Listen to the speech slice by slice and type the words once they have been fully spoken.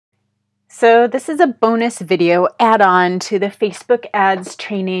So this is a bonus video add-on to the Facebook ads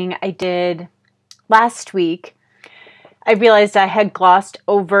training I did last week. I realized I had glossed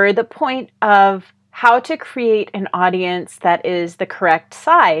over the point of how to create an audience that is the correct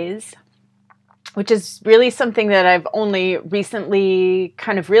size, which is really something that I've only recently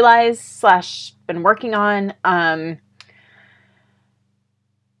kind of realized / been working on.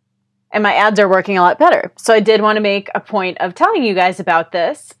 And my ads are working a lot better. So I did want to make a point of telling you guys about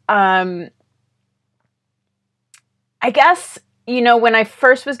this. I guess, when I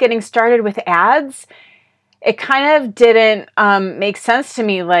first was getting started with ads, it kind of didn't make sense to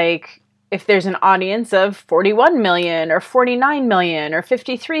me. Like, if there's an audience of 41 million or 49 million or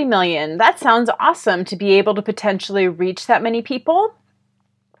 53 million, that sounds awesome to be able to potentially reach that many people.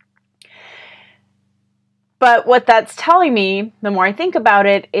 But what that's telling me, the more I think about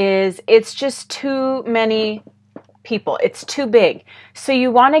it, is it's just too many people. It's too big. So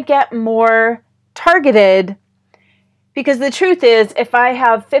you want to get more targeted, because the truth is, if I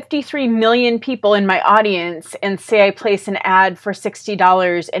have 53 million people in my audience and say I place an ad for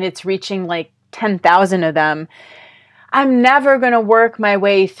 $60 and it's reaching like 10,000 of them, I'm never going to work my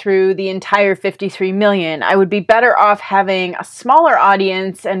way through the entire 53 million. I would be better off having a smaller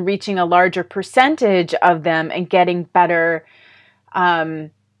audience and reaching a larger percentage of them and getting better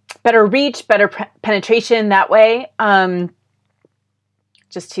reach, better penetration that way.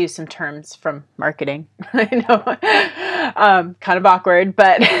 Just to use some terms from marketing. I know, kind of awkward,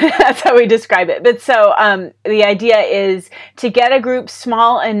 but that's how we describe it. But so the idea is to get a group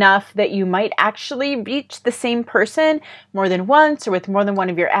small enough that you might actually reach the same person more than once or with more than one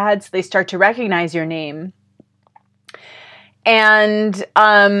of your ads. They start to recognize your name. And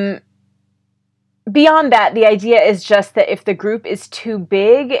beyond that, the idea is just that if the group is too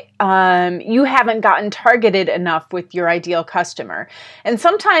big, you haven't gotten targeted enough with your ideal customer. And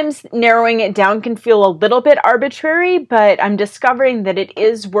sometimes narrowing it down can feel a little bit arbitrary, but I'm discovering that it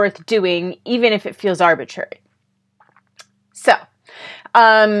is worth doing, even if it feels arbitrary. So,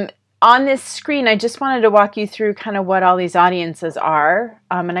 on this screen, I just wanted to walk you through kind of what all these audiences are.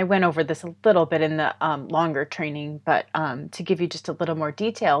 And I went over this a little bit in the longer training, but to give you just a little more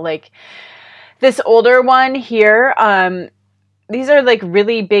detail, like, this older one here, these are like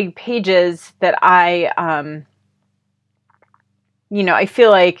really big pages that I feel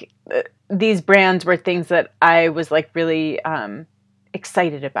like these brands were things that I was like really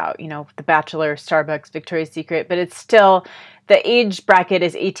excited about, The Bachelor, Starbucks, Victoria's Secret, but it's still, the age bracket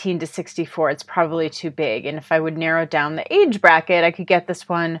is 18 to 64. It's probably too big. And if I would narrow down the age bracket, I could get this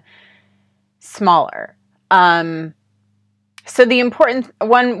one smaller. So the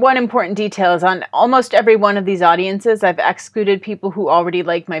one important detail is on almost every one of these audiences, I've excluded people who already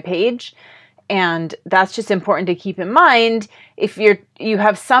like my page. And that's just important to keep in mind. If you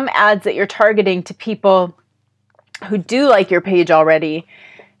have some ads that you're targeting to people who do like your page already,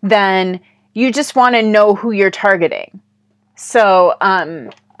 then you just want to know who you're targeting. So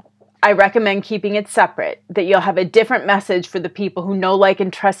I recommend keeping it separate, that you'll have a different message for the people who know, like,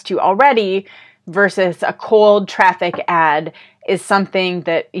 and trust you already, versus a cold traffic ad is something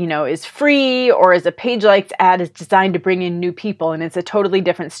that, is free, or as a page likes ad is designed to bring in new people, and it's a totally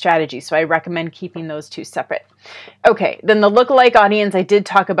different strategy. So I recommend keeping those two separate. Okay, then the lookalike audience, I did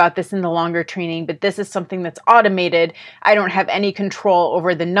talk about this in the longer training, but this is something that's automated. I don't have any control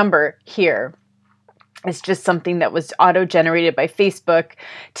over the number here. It's just something that was auto-generated by Facebook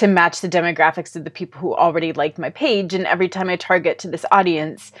to match the demographics of the people who already liked my page. And every time I target to this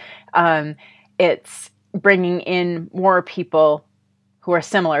audience, it's bringing in more people who are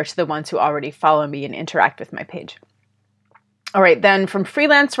similar to the ones who already follow me and interact with my page. All right, then from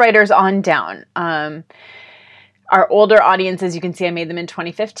freelance writers on down. Our older audiences, you can see I made them in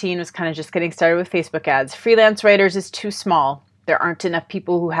 2015, was kind of just getting started with Facebook ads. Freelance writers is too small. There aren't enough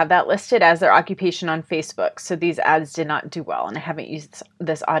people who have that listed as their occupation on Facebook, so these ads did not do well, and I haven't used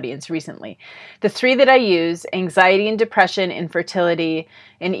this audience recently. The three that I use, anxiety and depression, infertility,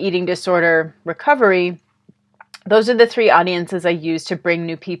 and eating disorder recovery, those are the three audiences I use to bring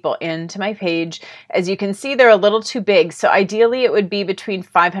new people into my page. As you can see, they're a little too big, so ideally it would be between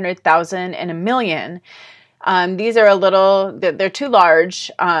 500,000 and 1 million. These are they're too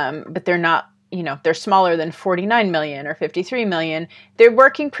large, but they're not, they're smaller than 49 million or 53 million. They're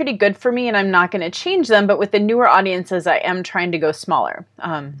working pretty good for me, and I'm not going to change them. But with the newer audiences, I am trying to go smaller.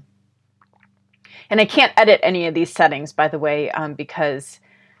 And I can't edit any of these settings, by the way, because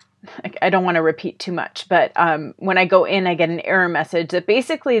I don't want to repeat too much. But when I go in, I get an error message that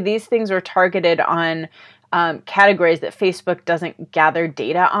basically these things are targeted on categories that Facebook doesn't gather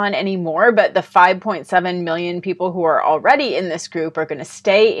data on anymore, but the 5.7 million people who are already in this group are going to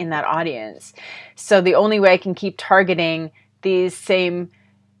stay in that audience. So the only way I can keep targeting these same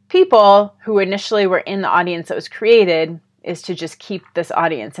people who initially were in the audience that was created is to just keep this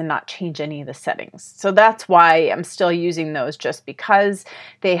audience and not change any of the settings. So that's why I'm still using those, just because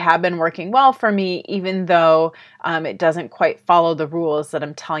they have been working well for me, even though it doesn't quite follow the rules that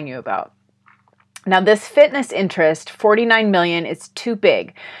I'm telling you about. Now, this fitness interest, 49 million, is too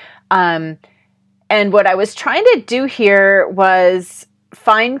big. And what I was trying to do here was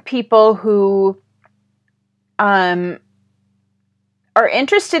find people who are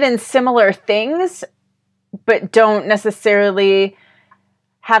interested in similar things, but don't necessarily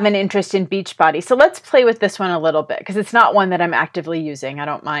have an interest in Beachbody. So let's play with this one a little bit, because it's not one that I'm actively using. I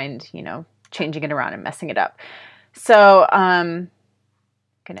don't mind, changing it around and messing it up. So I'm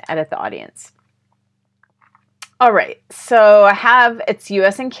going to edit the audience. All right, so I have, it's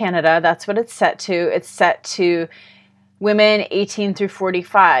US and Canada. That's what it's set to. It's set to women 18 through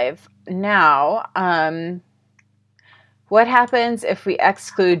 45. Now, what happens if we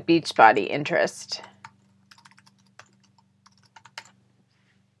exclude Beachbody interest?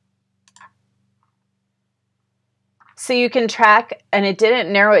 So you can track, and it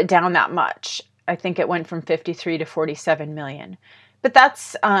didn't narrow it down that much. I think it went from 53 to 47 million. But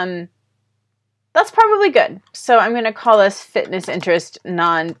that's probably good. So I'm going to call this fitness interest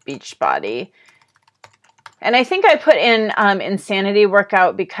non-Beachbody. And I think I put in insanity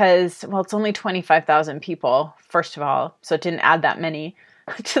workout because, well, it's only 25,000 people, first of all, so it didn't add that many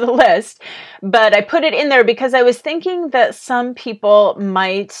to the list. But I put it in there because I was thinking that some people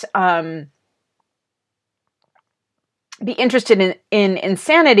might be interested in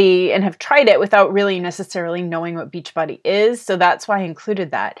insanity and have tried it without really necessarily knowing what Beachbody is. So that's why I included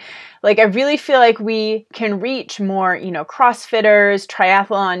that. Like, I really feel like we can reach more, CrossFitters,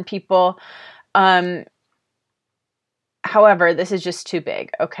 triathlon people. However, this is just too big.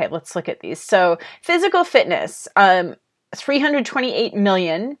 Okay, let's look at these. So physical fitness, 328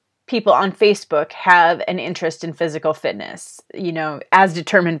 million people on Facebook have an interest in physical fitness, as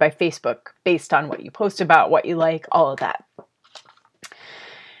determined by Facebook based on what you post about, what you like, all of that.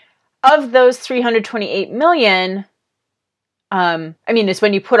 Of those 328 million, it's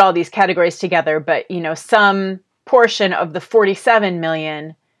when you put all these categories together, but, some portion of the 47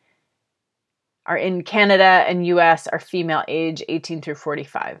 million are in Canada and US, are female age 18 through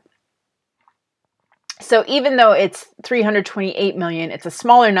 45. So even though it's 328 million, it's a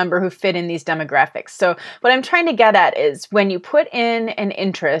smaller number who fit in these demographics. So what I'm trying to get at is when you put in an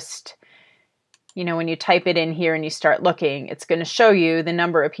interest, when you type it in here and you start looking, it's going to show you the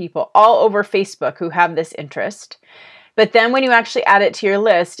number of people all over Facebook who have this interest. But then when you actually add it to your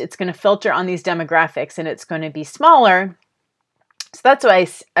list, it's going to filter on these demographics and it's going to be smaller. So that's why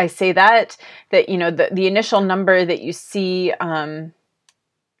I say that the initial number that you see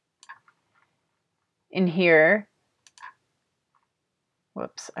in here,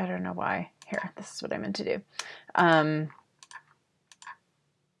 whoops, I don't know why. Here, this is what I meant to do.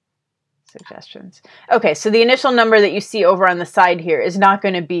 Suggestions. Okay, so the initial number that you see over on the side here is not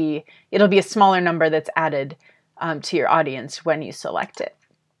going to be, it'll be a smaller number that's added to your audience when you select it.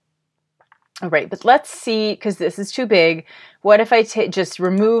 All right, but let's see, because this is too big. What if I just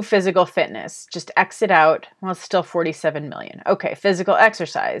remove physical fitness, just exit out? Well, it's still 47 million. Okay, physical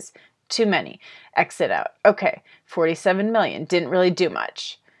exercise. Too many. Exit out. Okay, 47 million. Didn't really do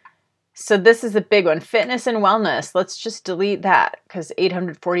much. So this is a big one. Fitness and wellness. Let's just delete that because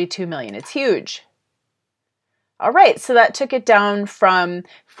 842 million. It's huge. All right, so that took it down from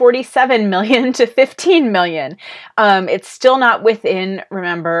 47 million to 15 million. It's still not within,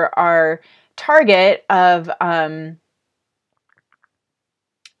 remember, our target of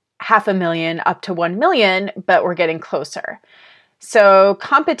 500,000 up to 1 million, but we're getting closer. So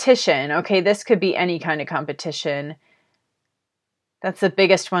competition, okay, this could be any kind of competition. That's the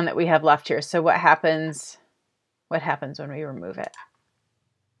biggest one that we have left here. So what happens when we remove it?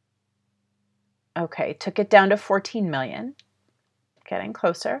 Okay, took it down to 14 million. Getting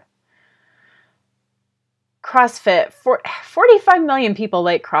closer. CrossFit, 45 million people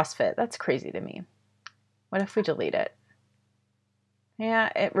like CrossFit. That's crazy to me. What if we delete it? Yeah,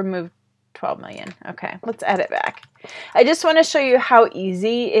 it removed 12 million. Okay, let's add it back. I just want to show you how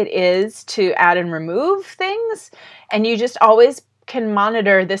easy it is to add and remove things. And you just always can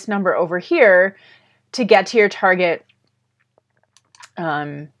monitor this number over here to get to your target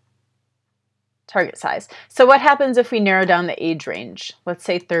target size. So what happens if we narrow down the age range? Let's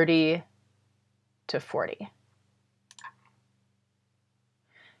say 30 to 40.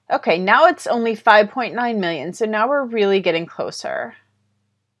 Okay, now it's only 5.9 million. So now we're really getting closer.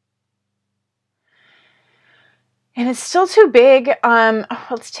 And it's still too big.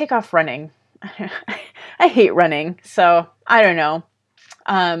 Let's take off running. I hate running, so I don't know.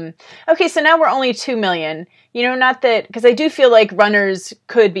 Okay, so now we're only 2 million. You know, not that, because I do feel like runners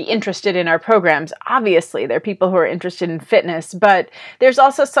could be interested in our programs. Obviously, there are people who are interested in fitness, but there's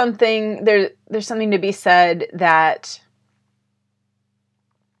also something, there's something to be said that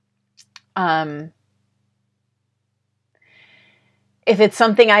if it's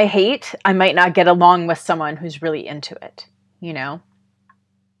something I hate, I might not get along with someone who's really into it, you know?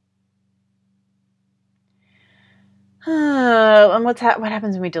 And what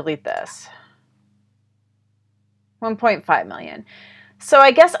happens when we delete this? 1.5 million. So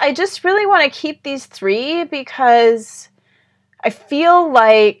I guess I just really want to keep these 3 because I feel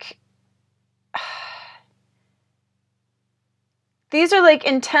like these are like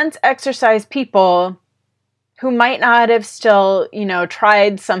intense exercise people who might not have still, you know,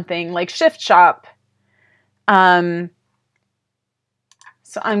 tried something like Shift Shop. So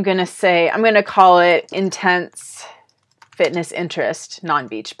I'm going to call it intense fitness interest,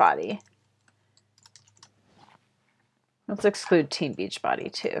 non-Beachbody. Let's exclude Team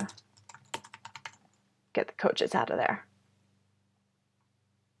Beachbody too. Get the coaches out of there.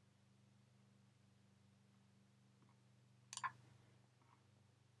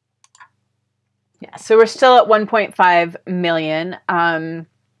 Yeah, so we're still at 1.5 million.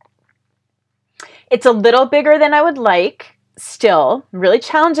 It's a little bigger than I would like. Still really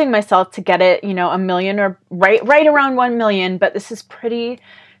challenging myself to get it, you know, a million or right around 1 million, but this is pretty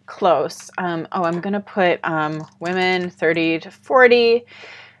close. I'm going to put women 30 to 40,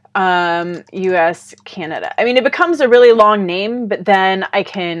 US, Canada. I mean, it becomes a really long name, but then I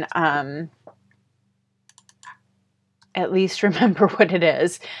can at least remember what it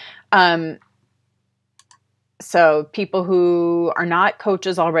is. So people who are not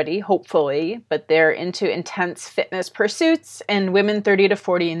coaches already, hopefully, but they're into intense fitness pursuits, and women 30 to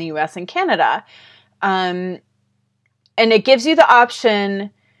 40 in the US and Canada. And it gives you the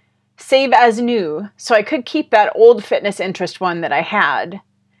option, save as new. So I could keep that old fitness interest one that I had.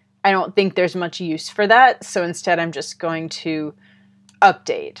 I don't think there's much use for that. So instead I'm just going to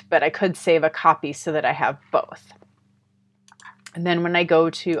update, but I could save a copy so that I have both. And then when I go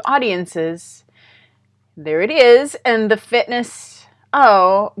to audiences, there it is. And the fitness,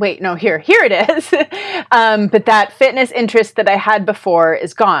 oh, wait, no, here it is. But that fitness interest that I had before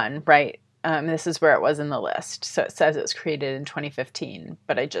is gone, right? This is where it was in the list. So it says it was created in 2015,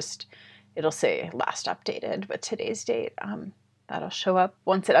 but it'll say last updated with today's date. That'll show up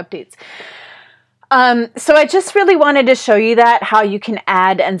once it updates. So I just really wanted to show you that, how you can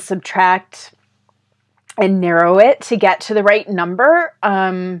add and subtract and narrow it to get to the right number.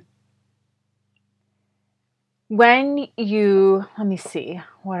 When you, let me see,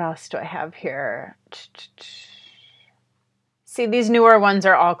 what else do I have here? See, these newer ones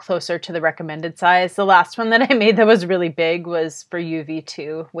are all closer to the recommended size. The last one that I made that was really big was for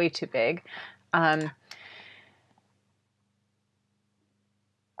UV2, way too big.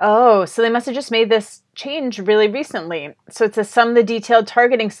 Oh, so they must have just made this change really recently. So it says some of the detailed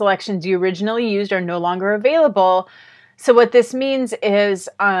targeting selections you originally used are no longer available. So what this means is,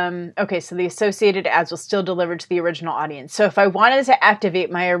 okay, so the associated ads will still deliver to the original audience. So if I wanted to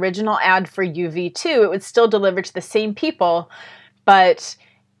activate my original ad for UV2, it would still deliver to the same people. But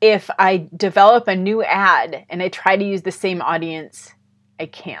if I develop a new ad and I try to use the same audience, I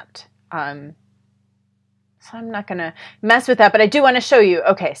can't. So I'm not going to mess with that, but I do want to show you.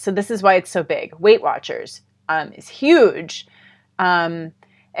 Okay, so this is why it's so big. Weight Watchers is huge.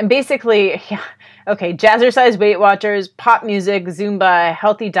 And basically, yeah, okay, Jazzercise, Weight Watchers, pop music, Zumba,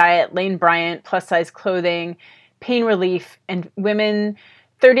 healthy diet, Lane Bryant, plus size clothing, pain relief, and women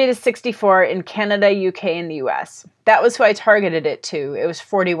 30 to 64 in Canada, UK, and the US. That was who I targeted it to. It was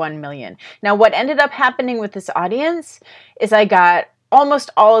 41 million. Now, what ended up happening with this audience is I got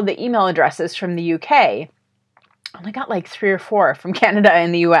almost all of the email addresses from the UK. I only got like 3 or 4 from Canada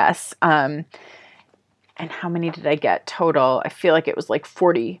and the US. And how many did I get total? I feel like it was like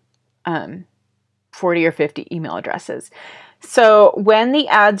 40 or 50 email addresses. So when the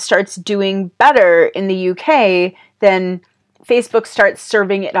ad starts doing better in the UK, then Facebook starts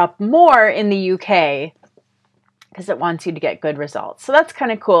serving it up more in the UK because it wants you to get good results. So that's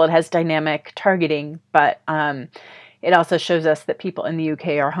kind of cool. It has dynamic targeting, but it also shows us that people in the UK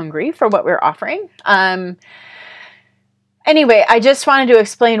are hungry for what we're offering. Anyway, I just wanted to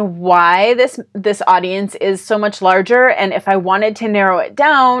explain why this audience is so much larger, and if I wanted to narrow it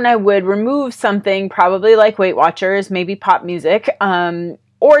down, I would remove something probably like Weight Watchers, maybe pop music,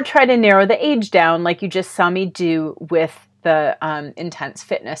 or try to narrow the age down like you just saw me do with the intense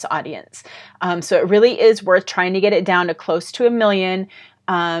fitness audience. So it really is worth trying to get it down to close to 1 million.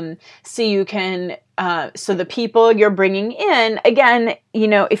 So you can, so the people you're bringing in, again, you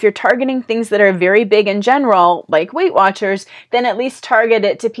know, if you're targeting things that are very big in general, like Weight Watchers, then at least target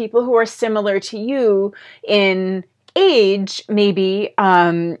it to people who are similar to you in age, maybe,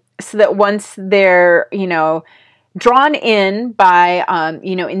 so that once they're, you know, drawn in by,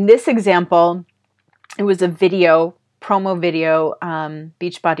 you know, in this example, it was a video, promo video,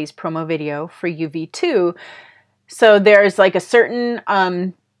 Beachbody's promo video for UV2. So there's like a certain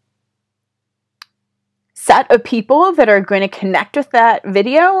set of people that are going to connect with that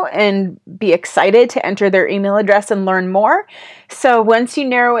video and be excited to enter their email address and learn more. So once you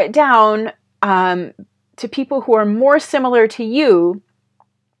narrow it down to people who are more similar to you,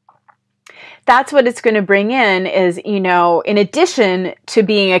 that's what it's going to bring in is, you know, in addition to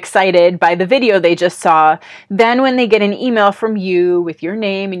being excited by the video they just saw, then when they get an email from you with your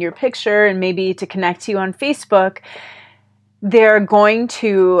name and your picture and maybe to connect to you on Facebook, they're going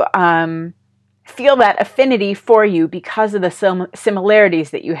to feel that affinity for you because of the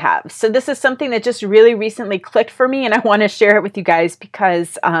similarities that you have. So this is something that just really recently clicked for me, and I want to share it with you guys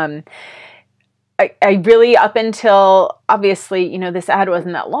because I really, up until, obviously, you know, this ad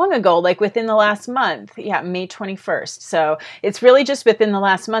wasn't that long ago, like within the last month, yeah, May 21st. So it's really just within the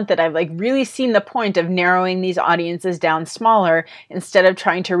last month that I've like really seen the point of narrowing these audiences down smaller instead of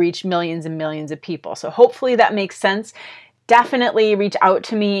trying to reach millions and millions of people. So hopefully that makes sense. Definitely reach out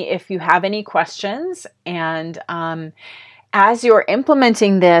to me if you have any questions. And as you're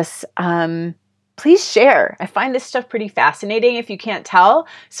implementing this, please share. I find this stuff pretty fascinating if you can't tell.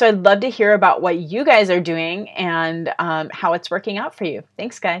 So I'd love to hear about what you guys are doing and how it's working out for you.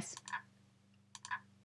 Thanks, guys.